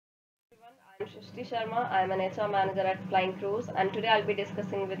I'm Shrishti Sharma. I'm an HR manager at Flying Cruise, and today I'll be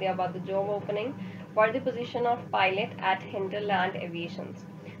discussing with you about the job opening for the position of pilot at Hinterland Aviation.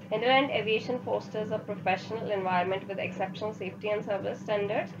 Hinterland Aviation fosters a professional environment with exceptional safety and service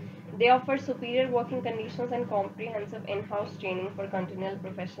standards. They offer superior working conditions and comprehensive in-house training for continual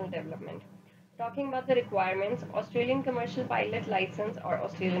professional development. Talking about the requirements, Australian commercial pilot license or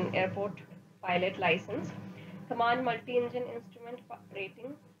Australian airport pilot license, command multi-engine instrument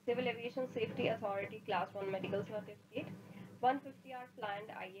rating, Civil Aviation Safety Authority Class 1 medical certificate, 150-hour planned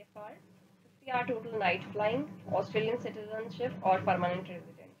IFR, 50-hour total night flying, Australian citizenship or permanent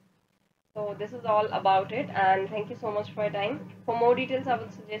resident. So this is all about it, and thank you so much for your time. For more details, I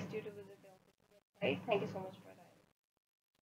would suggest you to visit the official website. Thank you so much for